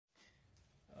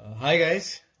Hi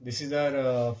guys, this is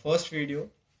our first video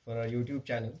for our YouTube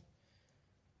channel.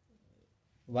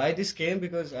 Why this came?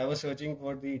 Because I was searching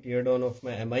for the teardown of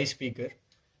my MI speaker,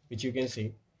 which you can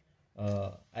see.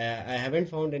 I haven't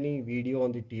found any video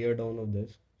on the teardown of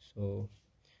this, so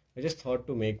I just thought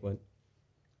to make one.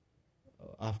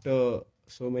 After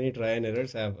so many try and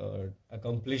errors, I have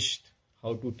accomplished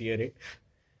how to tear it.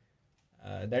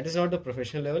 That is not the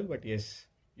professional level, but yes,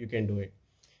 you can do it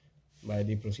by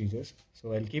the procedures.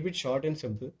 So I'll keep it short and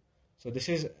simple. So this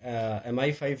is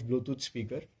MI5 Bluetooth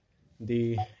speaker.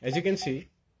 As you can see,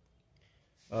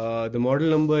 the model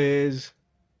number is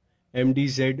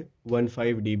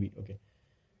MDZ-15-DB. Okay,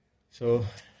 so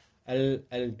I'll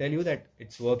tell you that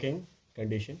it's working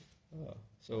condition.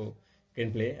 So you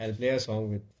can play. I'll play a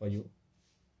song for you.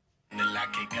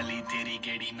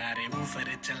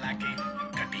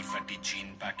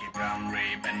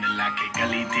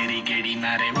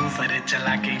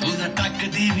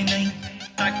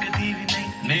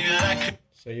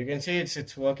 So you can see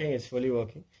it's working, it's fully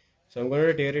working. So I'm going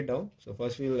to tear it down. So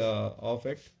first we'll off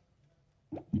it.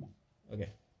 Okay,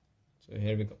 so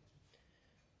here we go.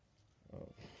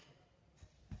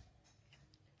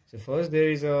 So first there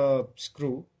is a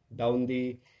screw down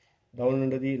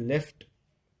under the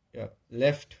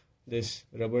left this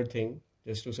rubber thing,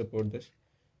 just to support this.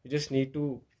 You just need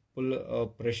to pull a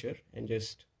pressure and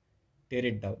just tear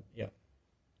it down. Yeah,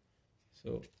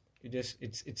 so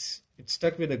it's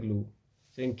stuck with a glue,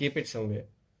 so you can keep it somewhere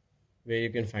where you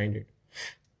can find it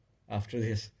after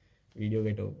this video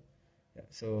get over. Yeah,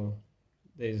 so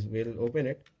we'll open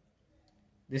it.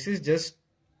 This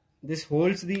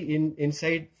holds the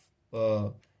inside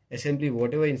assembly,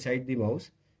 whatever inside the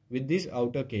mouse, with this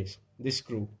outer case, this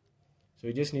screw. So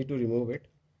you just need to remove it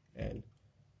and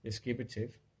just keep it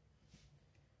safe.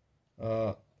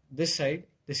 This side,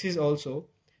 this is also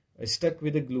stuck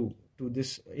with a glue to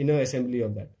this inner assembly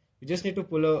of that. You just need to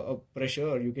pull a pressure,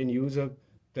 or you can use a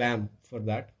clamp for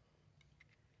that.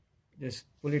 Just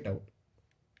pull it out.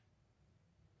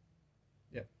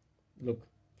 Yeah, look,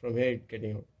 from here it's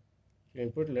getting out. You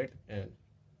can put it and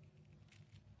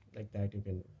like that you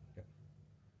can. Yeah.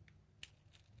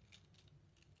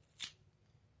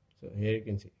 So here you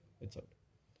can see it's out.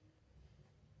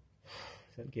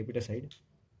 So I'll keep it aside.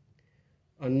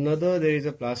 There is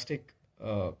a plastic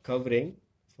covering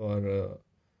for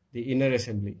the inner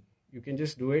assembly. You can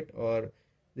just do it, or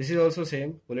this is also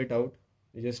same. Pull it out.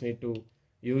 You just need to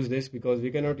use this, because we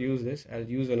cannot use this. I'll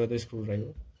use another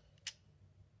screwdriver.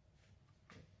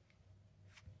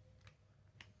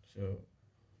 So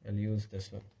I'll use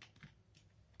this one.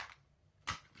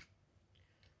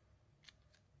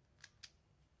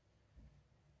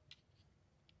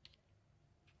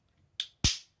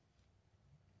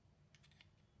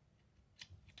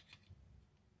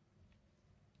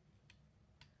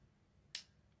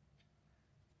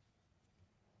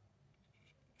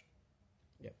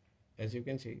 Yeah, as you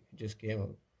can see, it just came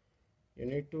out. You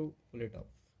need to pull it off,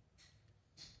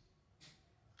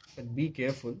 but be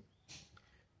careful.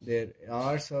 There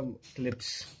are some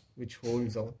clips which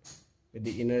holds on with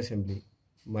the inner assembly.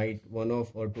 One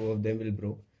of or two of them will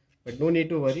break, but no need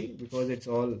to worry, because it's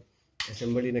all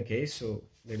assembled in a case, so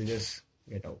they will just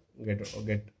get out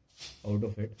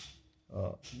of it.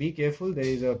 Be careful. There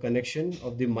is a connection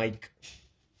of the mic.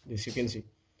 This you can see.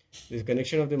 There is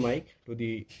connection of the mic to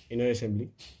the inner assembly.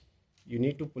 You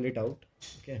need to pull it out.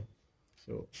 Okay,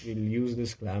 so we'll use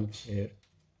this clamp here.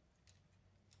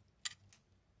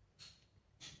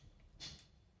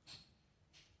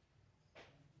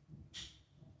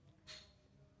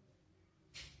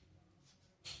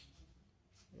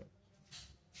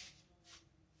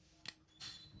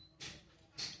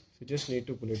 You just need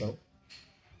to pull it out,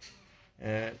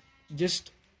 and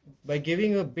just by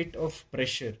giving a bit of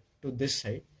pressure to this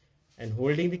side and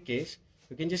holding the case,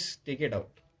 you can just take it out.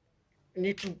 You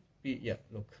need to be, yeah,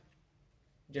 look,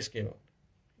 just came out.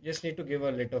 You just need to give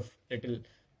a bit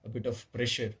of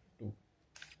pressure to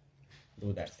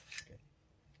do that. Okay.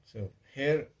 So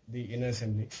here the inner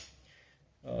assembly,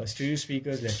 stereo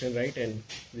speakers left and right, and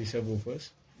the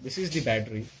subwoofers. This is the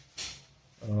battery.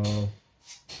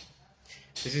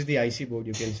 This is the IC board,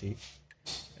 you can see,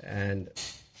 and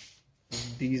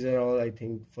these are all, I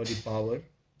think, for the power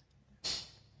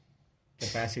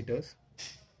capacitors.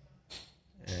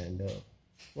 And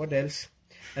what else?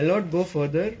 I'll not go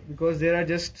further, because there are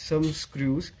just some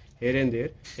screws here and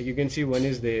there. Like you can see, one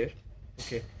is there.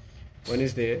 Okay, one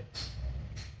is there,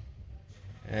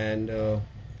 and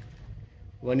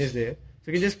one is there.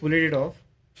 So you can just pull it off,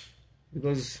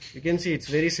 because you can see it's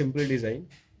very simple design.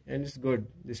 And it's good.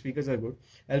 The speakers are good.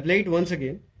 I'll play it once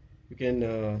again. You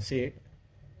can see it.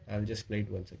 I'll just play it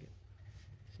once again.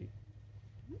 See.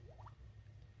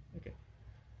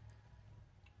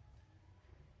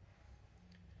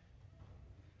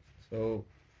 So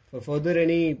for further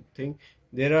anything,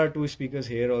 there are two speakers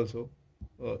here also,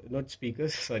 not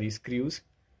speakers, sorry, screws,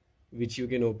 which you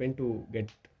can open to get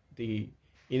the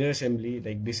inner assembly,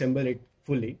 like disassemble it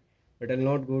fully. But I'll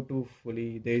not go to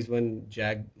fully. There is one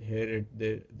jack here,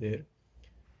 there,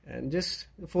 and just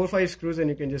 4 or 5 screws, and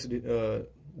you can just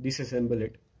disassemble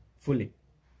it fully.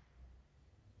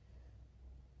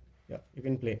 Yeah, you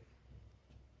can play.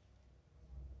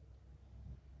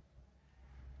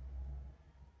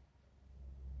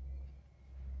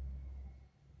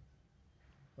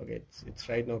 Okay, it's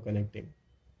right now connecting.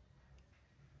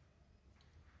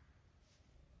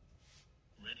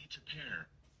 Ready to pair.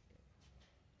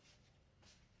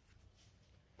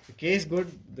 The case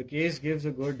good. The case gives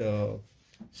a good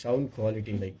sound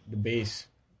quality, like the bass.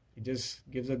 It just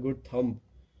gives a good thump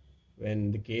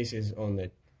when the case is on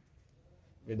it.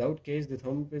 Without case, the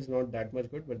thump is not that much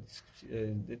good, but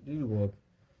it will work.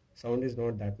 Sound is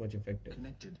not that much effective.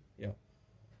 Connected. Yeah.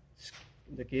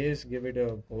 The case give it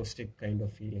a acoustic kind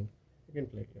of feeling. You can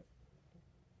play. Yeah.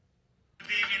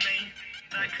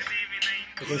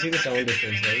 You can see the sound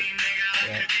difference, right?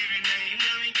 Yeah.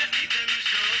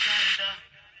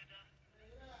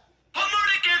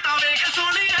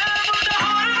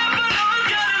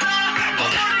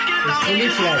 It's fully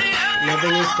flat.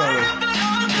 Nothing is covered.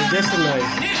 It's just a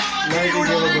noise. Now it will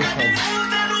give a good thump.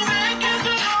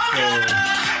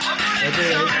 Okay,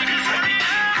 guys.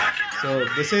 So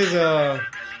this is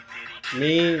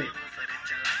me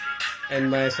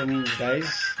and some guys.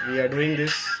 We are doing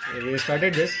this. We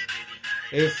started this.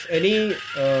 If any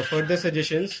further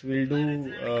suggestions, we'll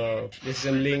do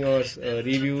disassembling or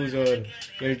reviews, or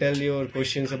we'll tell your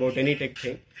questions about any tech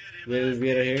thing. We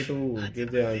are here to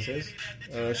give the answers.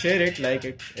 Share it, like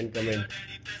it, and comment.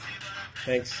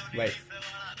 Thanks. Bye.